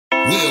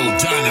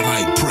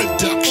Dynamite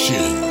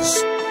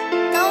Productions.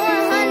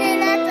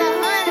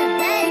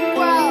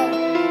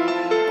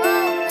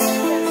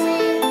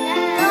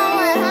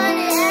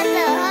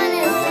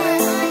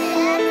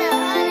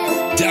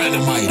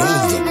 Dynamite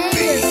on the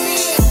beat.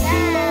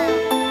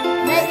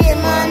 Making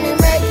money,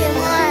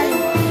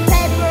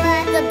 paper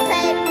after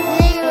paper,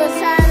 niggas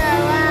trying to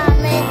rob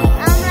me.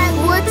 I'm like,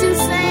 what you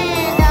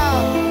saying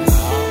though?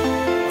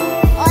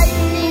 All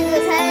you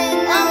niggas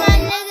hating, all my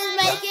niggas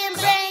making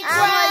bank.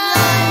 I'm a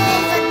young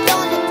nigga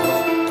doing it.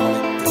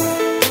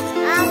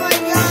 I'm a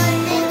young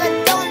nigga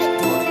doing it.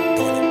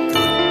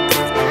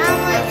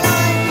 I'm a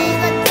young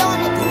nigga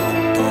doing it.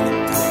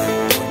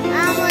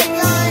 I'm a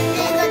young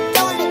nigga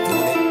doing it.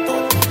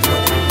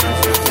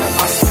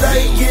 I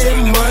stay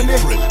getting money,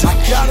 I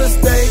gotta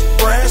stay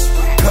fresh.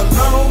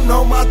 Cologne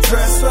on my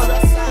dresser,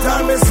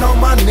 diamonds on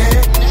my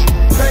neck.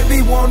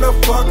 Baby wanna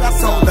fuck, I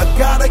told her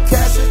gotta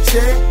cash a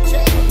check.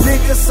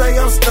 Niggas say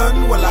I'm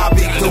stunting, well I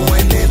be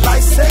doing it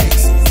like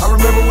sex. I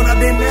remember when I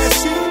did that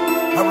shit,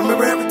 I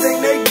remember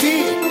everything they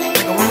did.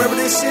 Like I remember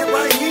this shit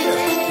right here,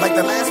 like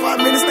the last 5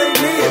 minutes they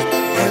lived.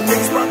 And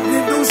niggas probably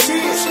didn't do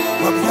shit,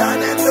 but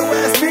behind that little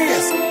ass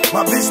bitch,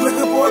 my bitch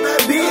looking for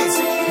that bitch.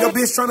 Your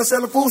bitch tryna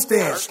sell a food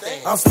stand.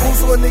 I'm smooth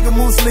so a nigga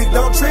move slick,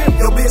 don't trip.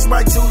 Your bitch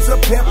might choose a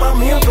pimp,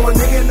 I'm him. Throw a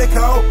nigga in the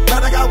cold,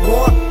 now I got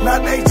war. Now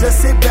they just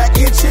sit back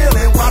and chill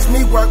and watch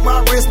me work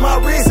my wrist.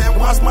 And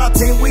watch my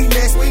team, we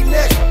next.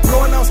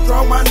 Blowing out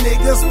strong, my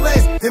niggas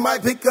flex. They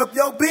might pick up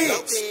your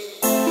bitch.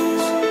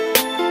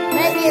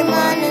 Making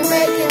money,